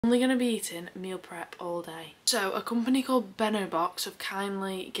I'm only going to be eating meal prep all day. So a company called Benobox have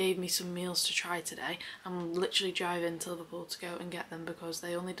kindly gave me some meals to try today. I'm literally driving to Liverpool to go and get them because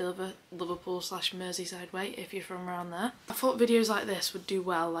they only deliver Liverpool/Merseyside way if you're from around there. I thought videos like this would do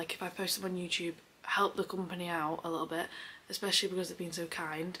well, like if I post them on YouTube, help the company out a little bit, especially because they've been so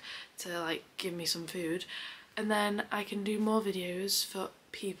kind to like give me some food. And then I can do more videos for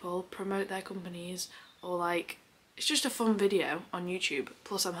people, promote their companies, or like, it's just a fun video on YouTube,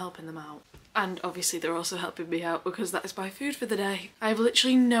 plus I'm helping them out. And obviously they're also helping me out because that is my food for the day. I have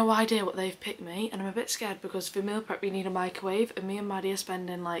literally no idea what they've picked me, and I'm a bit scared because for meal prep you need a microwave, and me and Maddie are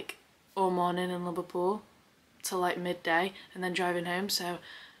spending like all morning in Liverpool till like midday and then driving home, so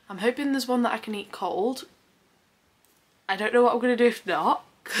I'm hoping there's one that I can eat cold. I don't know what I'm going to do if not,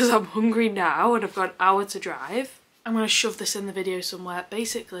 because I'm hungry now and I've got an hour to drive. I'm going to shove this in the video somewhere.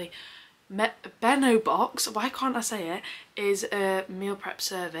 Basically, Benobox, why can't I say it, is a meal prep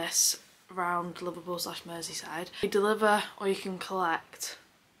service around Liverpool/Merseyside. You deliver or you can collect.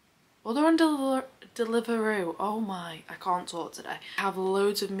 Well, they're on Deliveroo. Oh my, I can't talk today. I have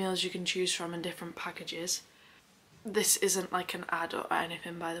loads of meals you can choose from in different packages. This isn't like an ad or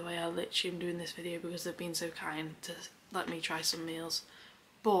anything, by the way. I literally am doing this video because they've been so kind to let me try some meals.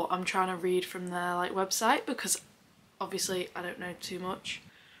 But I'm trying to read from their like website because obviously I don't know too much.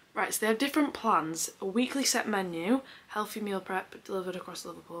 Right, so they have different plans. A weekly set menu, healthy meal prep delivered across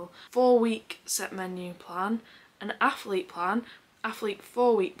Liverpool. 4-week set menu plan, an athlete plan, athlete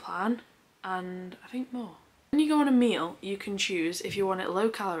 4-week plan, and I think more. When you go on a meal, you can choose if you want it low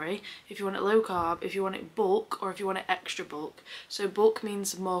calorie, if you want it low carb, if you want it bulk, or if you want it extra bulk. So bulk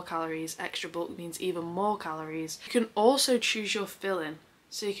means more calories, extra bulk means even more calories. You can also choose your filling.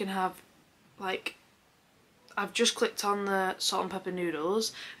 So you can have like, I've just clicked on the salt and pepper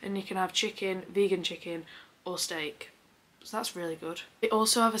noodles, and you can have chicken, vegan chicken, or steak. So that's really good. They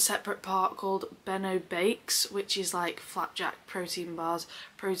also have a separate part called Benobakes, which is like flapjack protein bars,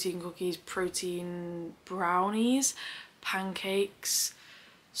 protein cookies, protein brownies, pancakes,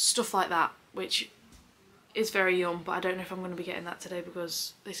 stuff like that, which is very yum, but I don't know if I'm going to be getting that today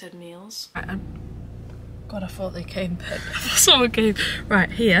because they said meals. God, I thought they came, but someone came. Right,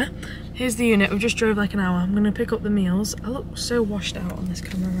 here's the unit. We just drove like an hour. I'm gonna pick up the meals. I look so washed out on this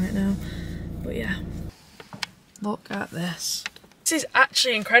camera right now, but yeah. Look at this. This is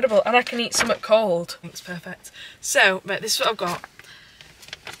actually incredible, and I can eat something cold. It's perfect. So, right, this is what I've got.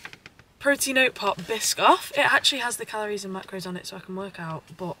 Protein oat pot Biscoff. It actually has the calories and macros on it so I can work out,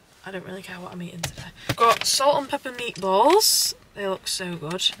 but I don't really care what I'm eating today. I've got salt and pepper meatballs. They look so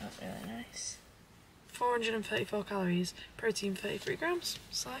good. That's really nice. 434 calories, protein 33 grams.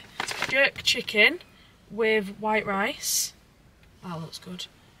 Sly. Jerk chicken with white rice. That looks good.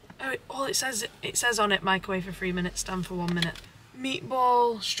 Oh, it says on it microwave for 3 minutes, stand for 1 minute.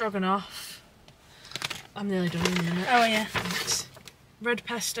 Meatball stroganoff. I'm nearly done in a minute. Oh yeah. Thanks. Red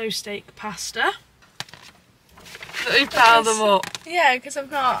pesto steak pasta. You piled them up. Yeah, because I've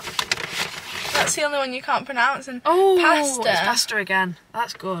got. That's the only one you can't pronounce. And pasta. It's pasta again.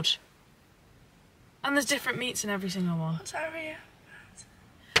 That's good. And there's different meats in every single one. What's that here?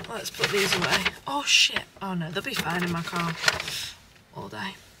 Let's put these away. Oh shit. Oh no, they'll be fine in my car all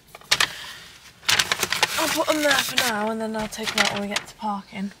day. I'll put them there for now and then I'll take them out when we get to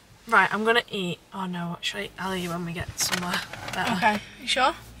parking. Right, I'm gonna eat. Oh no, actually, I'll eat when we get somewhere better. Okay, you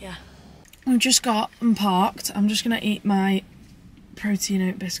sure? Yeah. We've just got and parked. I'm just gonna eat my protein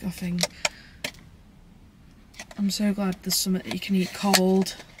oat Biscoff thing. I'm so glad there's something that you can eat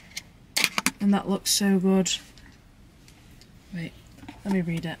cold. And that looks so good. Wait, let me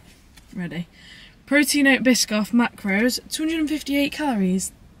read it. Ready. Protein oat Biscoff macros, 258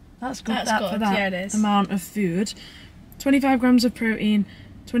 calories. That's good. That's good. For that, yeah, it is. Amount of food. 25 grams of protein,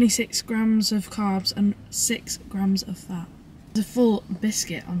 26 grams of carbs, and 6 grams of fat. There's a full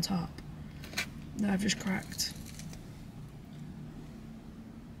biscuit on top that I've just cracked.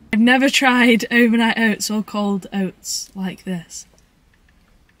 I've never tried overnight oats or cold oats like this.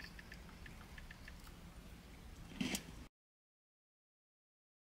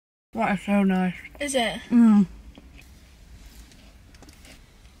 That is so nice. Is it? Mmm.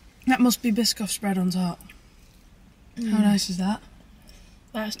 That must be Biscoff spread on top. How nice is that?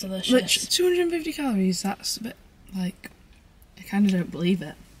 That's delicious. Which, 250 calories, that's a bit, like, I kind of don't believe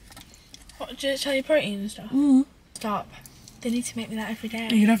it. What, did it tell you protein and stuff? Stop. They need to make me that every day.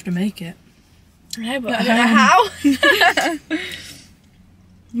 You'd have to make it. I know, but I don't know how.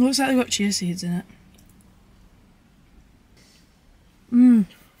 Looks like they've got chia seeds in it. Mmm.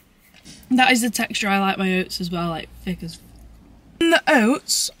 That is the texture I like my oats as well, like thick as. And the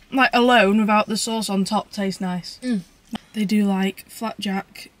oats, like alone, without the sauce on top, taste nice. They do like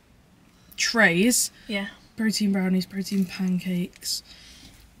flapjack trays. Yeah. Protein brownies, protein pancakes,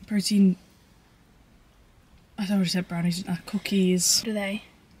 protein... I already said brownies, cookies. Do they?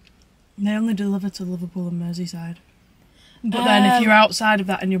 They only deliver to Liverpool and Merseyside. But then if you're outside of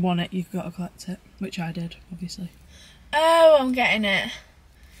that and you want it, you've got to collect it, which I did, obviously. Oh, I'm getting it.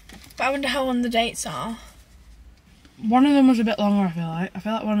 But I wonder how long the dates are. One of them was a bit longer, I feel like. I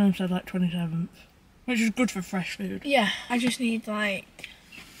feel like one of them said like 27th, which is good for fresh food. Yeah, I just need like...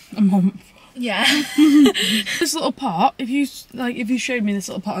 a month. Yeah. This little pot, if you showed me this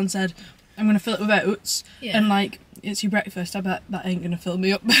little pot and said, I'm going to fill it with oats, and like, it's your breakfast, I bet that ain't going to fill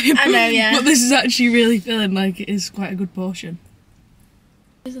me up, babe. I know, yeah. But this is actually really filling, like, it is quite a good portion.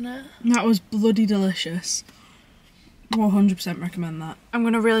 Isn't it? That was bloody delicious. 100% recommend that. I'm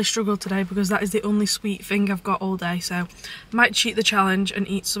going to really struggle today because that is the only sweet thing I've got all day, so I might cheat the challenge and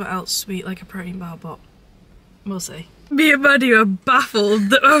eat something else sweet like a protein bar, but we'll see. Me and Maddie were baffled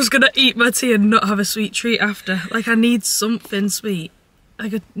that I was going to eat my tea and not have a sweet treat after. Like, I need something sweet.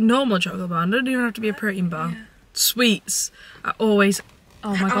 Like a normal chocolate bar, it doesn't even have to be a protein bar. Yeah. Sweets, I always...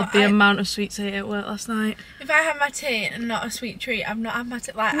 Oh my god, the amount of sweets I ate at work last night. If I have my tea and not a sweet treat, I've not had my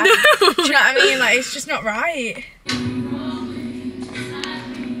tea. Like, do you know what I mean? Like, it's just not right.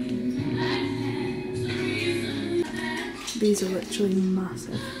 These are literally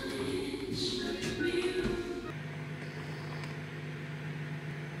massive.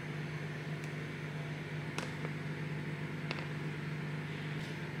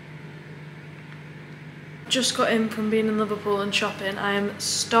 Just got in from being in Liverpool and shopping. I am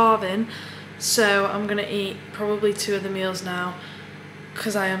starving, so I'm gonna eat probably 2 of the meals now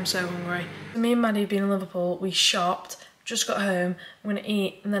because I am so hungry. Me and Maddie being in Liverpool, we shopped, just got home, I'm gonna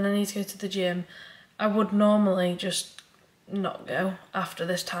eat and then I need to go to the gym. I would normally just not go after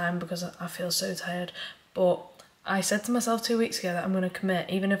this time because I feel so tired, but I said to myself 2 weeks ago that I'm gonna commit,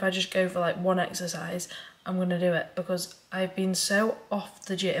 even if I just go for like 1 exercise, I'm gonna do it because I've been so off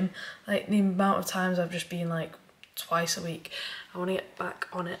the gym. Like, the amount of times I've just been like twice a week. I want to get back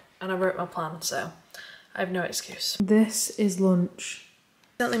on it, and I wrote my plan, so I have no excuse. This is lunch.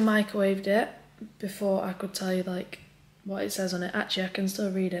 I accidentally microwaved it before I could tell you like what it says on it. Actually, I can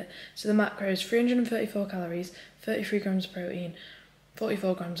still read it. So the macro is 334 calories, 33 grams of protein,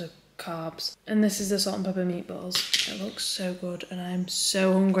 44 grams of carbs, and this is the salt and pepper meatballs. It looks so good, and I'm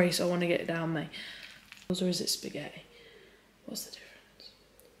so hungry, so I want to get it down me. Or is it spaghetti? What's the difference?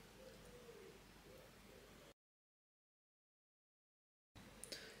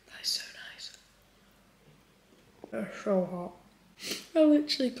 That is so nice. They're so hot. I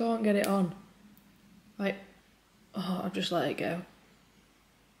literally can't get it on. Like, oh, I've just let it go.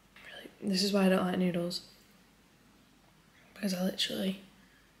 Really, this is why I don't like noodles. Because I literally,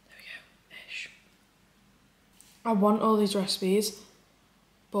 there we go, ish. I want all these recipes,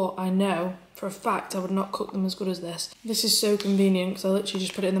 but I know for a fact I would not cook them as good as this. This is so convenient because I literally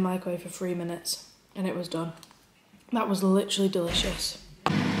just put it in the microwave for 3 minutes and it was done. That was literally delicious.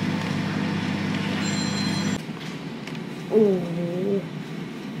 Oh,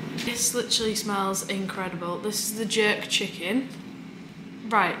 this literally smells incredible. This is the jerk chicken.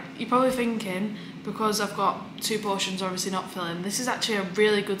 Right, you're probably thinking, because I've got 2 portions obviously not filling, this is actually a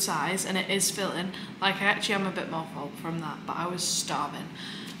really good size and it is filling. Like, I actually am a bit more full from that, but I was starving.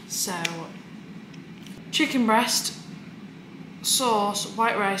 So, chicken breast, sauce,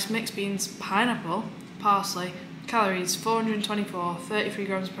 white rice, mixed beans, pineapple, parsley, calories 424, 33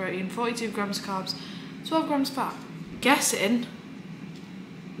 grams of protein, 42 grams of carbs, 12 grams of fat. Guessing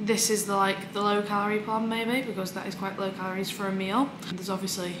this is the low calorie plan maybe, because that is quite low calories for a meal. There's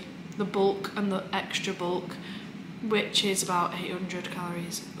obviously the bulk and the extra bulk, which is about 800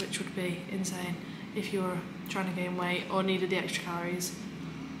 calories, which would be insane if you were trying to gain weight or needed the extra calories.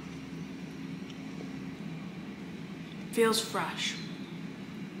 Feels fresh.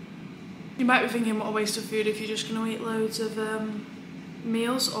 You might be thinking, what a waste of food if you're just going to eat loads of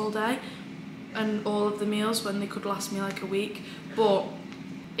meals all day, and all of the meals when they could last me like a week, but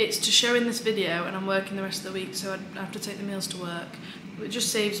it's to show in this video and I'm working the rest of the week, so I have to take the meals to work. It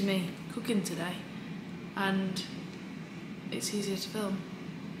just saves me cooking today and it's easier to film.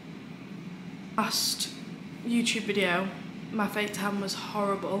 Last YouTube video, my fake tan was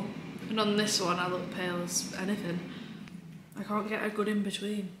horrible, and on this one I look pale as anything. I can't get a good in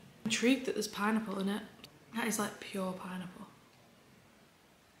between. I'm intrigued that there's pineapple in it. That is like pure pineapple.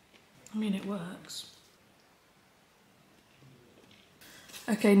 I mean, it works.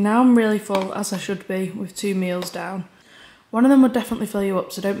 Okay, now I'm really full, as I should be, with 2 meals down. One of them would definitely fill you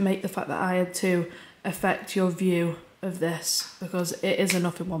up, so don't make the fact that I had 2 affect your view of this because it is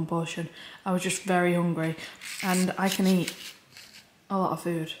enough in one portion. I was just very hungry and I can eat a lot of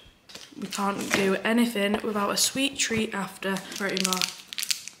food. We can't do anything without a sweet treat after protein bar.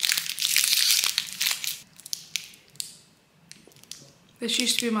 This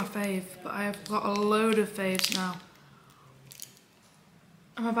used to be my fave, but I have got a load of faves now.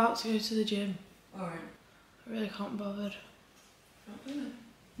 I'm about to go to the gym. Alright. I really can't be bothered.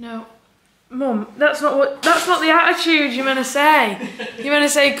 No. Mum, that's not the attitude you're meant to say. You're meant to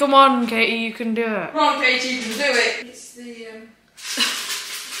say, come on, Katie, you can do it. Come on, Katie, you can do it. It's the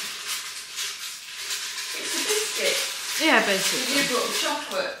it's the biscuit. Yeah, basically. You brought the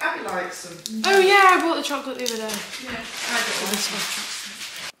chocolate. Abby likes them. Oh yeah, I bought the chocolate the other day. Yeah, I got this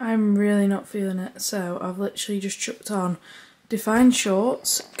one. I'm really not feeling it, so I've literally just chucked on Define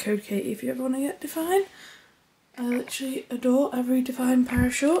shorts. Code Katie if you ever want to get Define. I literally adore every Define pair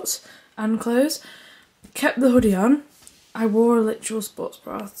of shorts and clothes. Kept the hoodie on. I wore a literal sports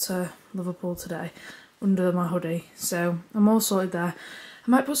bra to Liverpool today under my hoodie, so I'm all sorted there. I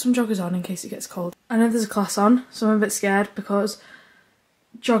might put some joggers on in case it gets cold. I know there's a class on, so I'm a bit scared because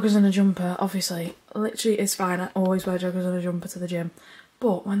joggers and a jumper, obviously, literally it's fine. I always wear joggers and a jumper to the gym.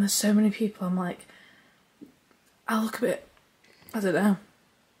 But when there's so many people, I'm like, I look a bit, I don't know,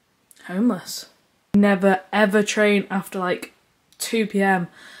 homeless. Never ever train after like 2 PM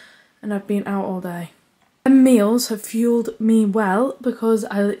and I've been out all day. And meals have fueled me well because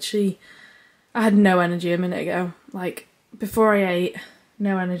I had no energy a minute ago. Like, before I ate,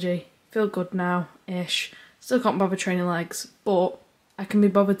 no energy. Feel good now-ish. Still can't bother training legs, but I can be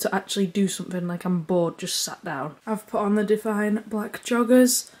bothered to actually do something. Like, I'm bored, just sat down. I've put on the Define black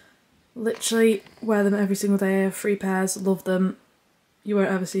joggers. Literally wear them every single day. I have 3 pairs, love them. You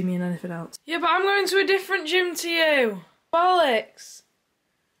won't ever see me in anything else. Yeah, but I'm going to a different gym to you. Bollocks.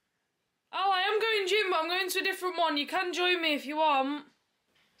 Oh, I am going gym, but I'm going to a different one. You can join me if you want.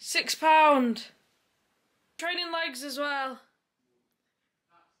 £6. Training legs as well.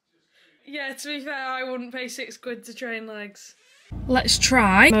 Yeah, to be fair, I wouldn't pay £6 to train legs. Let's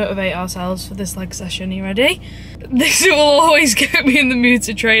try motivate ourselves for this leg session. You ready? This will always get me in the mood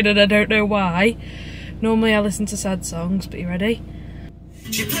to train and I don't know why. Normally I listen to sad songs, but you ready?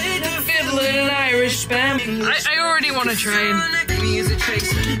 She played the fiddle in an Irish band. I already want to train. An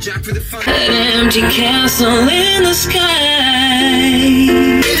empty castle in the sky.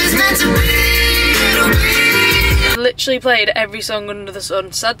 I've literally played every song under the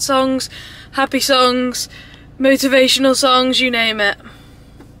sun. Sad songs, happy songs, motivational songs, you name it.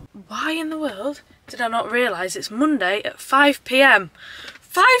 Why in the world did I not realise it's Monday at 5 PM?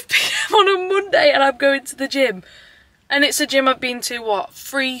 5 PM on a Monday and I'm going to the gym. And it's a gym I've been to, what,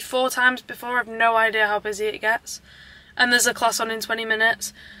 3-4 times before? I've no idea how busy it gets. And there's a class on in 20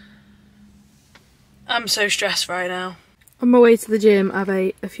 minutes. I'm so stressed right now. On my way to the gym, I've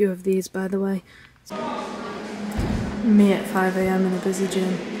ate a few of these, by the way. Me at 5 AM in a busy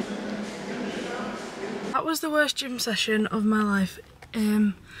gym. That was the worst gym session of my life.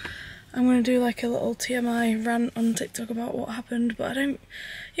 I'm going to do like a little TMI rant on TikTok about what happened, but I don't...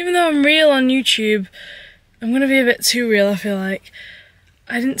 Even though I'm real on YouTube, I'm going to be a bit too real, I feel like.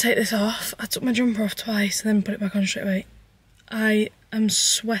 I didn't take this off. I took my jumper off twice and then put it back on straight away. I am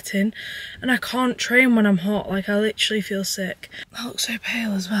sweating and I can't train when I'm hot. Like, I literally feel sick. I look so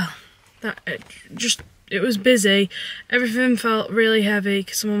pale as well. It was busy. Everything felt really heavy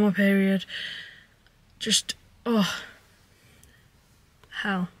because I'm on my period. Just, oh,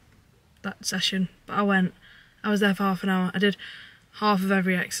 hell, that session. But I was there for half an hour. I did half of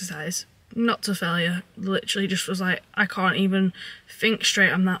every exercise. Not to failure, literally just was like, I can't even think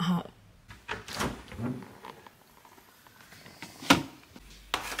straight, I'm that hot.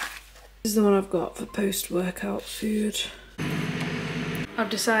 This is the one I've got for post-workout food. I've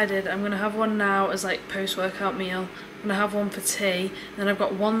decided I'm going to have one now as like post-workout meal. I'm going to have one for tea, then I've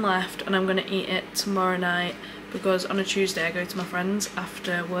got one left and I'm going to eat it tomorrow night because on a Tuesday I go to my friends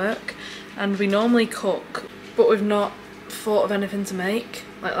after work and we normally cook, but we've not thought of anything to make.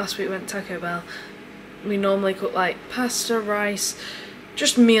 Like last week we went to Taco Bell. We normally cook like pasta, rice,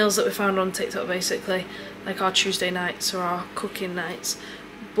 just meals that we found on TikTok basically, like our Tuesday nights or our cooking nights.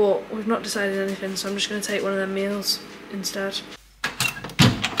 But we've not decided anything, so I'm just going to take one of them meals instead.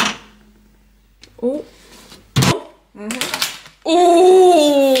 Oh.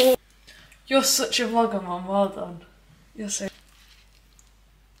 Oh! You're such a vlogger, Mum. Well done. You're so...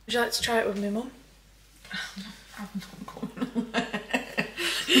 Would you like to try it with me, Mum?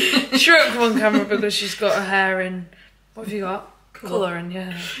 She won't come on camera because she's got her hair in... What have you got? Colour in your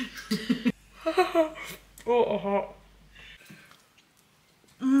hair. Oh, hot.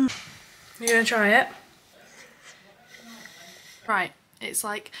 You gonna try it? Right, it's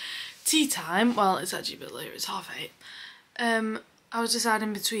like tea time. Well, it's actually a bit later, it's 8:30. I was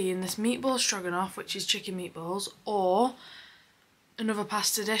deciding between this meatball stroganoff, which is chicken meatballs, or another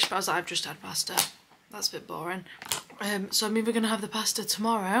pasta dish, but I was like, I've just had pasta. That's a bit boring. So I'm either going to have the pasta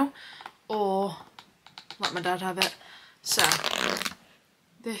tomorrow or let my dad have it. So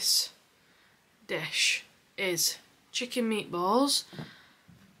this dish is chicken meatballs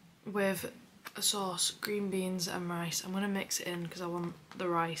with a sauce, green beans and rice. I'm going to mix it in because I want the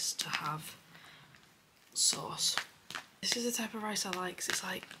rice to have sauce. This is the type of rice I like because it's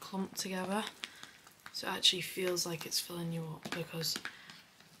like clumped together. So it actually feels like it's filling you up because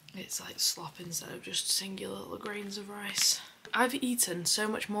it's like slop instead of just singular little grains of rice. I've eaten so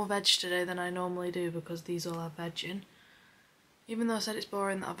much more veg today than I normally do because these all have veg in. Even though I said it's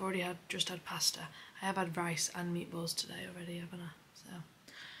boring that I've already just had pasta, I have had rice and meatballs today already, haven't I? So.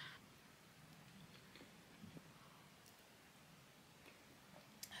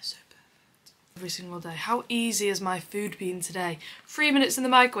 So perfect. Every single day. How easy has my food been today? 3 minutes in the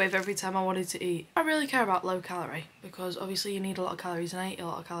microwave every time I wanted to eat. I really care about low calorie because obviously you need a lot of calories, and I eat a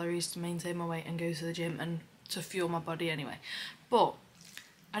lot of calories to maintain my weight and go to the gym and to fuel my body anyway. But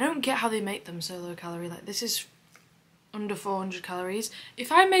I don't get how they make them so low calorie. Like, this is under 400 calories.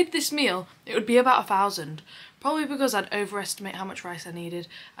 If I made this meal, it would be about 1,000. Probably because I'd overestimate how much rice I needed,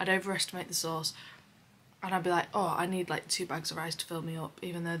 I'd overestimate the sauce, and I'd be like, oh, I need like 2 bags of rice to fill me up,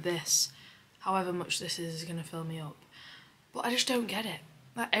 even though this, however much this is going to fill me up. But I just don't get it.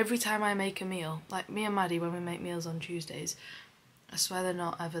 Like, every time I make a meal, like me and Maddie, when we make meals on Tuesdays, I swear they're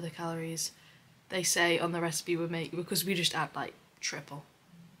not ever the calories they say on the recipe we make, because we just add like triple.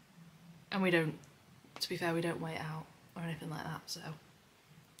 And we don't, to be fair, we don't weigh it out or anything like that, so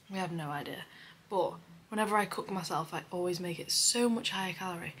we have no idea. But whenever I cook myself, I always make it so much higher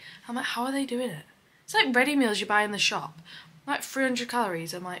calorie. I'm like, how are they doing it? It's like ready meals you buy in the shop, like 300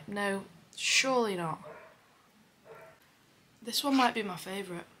 calories. I'm like, no, surely not. This one might be my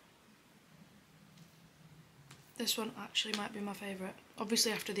favourite. This one actually might be my favourite.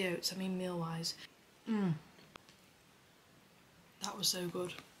 Obviously after the oats, I mean meal-wise. That was so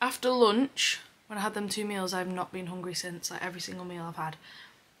good. After lunch, when I had them 2 meals, I've not been hungry since. Like, every single meal I've had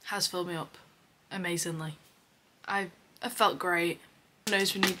has filled me up amazingly. I felt great.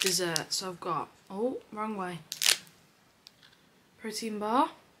 Knows we need dessert, so I've got, oh, wrong way, protein bar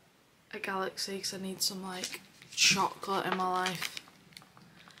at Galaxy because I need some like chocolate in my life,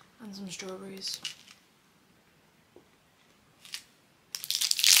 and some strawberries.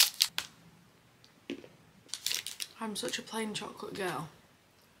 I'm such a plain chocolate girl.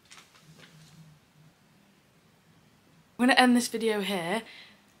 I'm going to end this video here.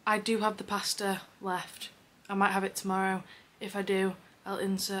 I do have the pasta left. I might have it tomorrow. If I do, I'll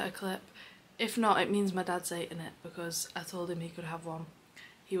insert a clip. If not, it means my dad's eating it because I told him he could have one.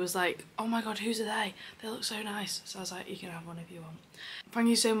 He was like, oh my god, whose are they? They look so nice. So I was like, you can have one if you want. Thank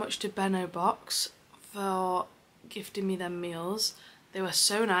you so much to Benobox for gifting me them meals. They were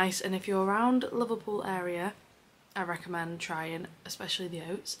so nice, and if you're around Liverpool area, I recommend trying, especially the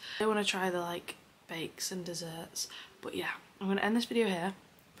oats. I want to try the like bakes and desserts. But yeah, I'm going to end this video here.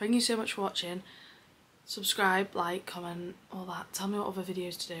 Thank you so much for watching. Subscribe, like, comment, all that. Tell me what other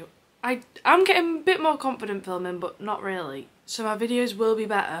videos to do. I'm getting a bit more confident filming, but not really. So my videos will be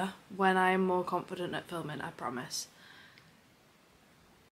better when I am more confident at filming, I promise.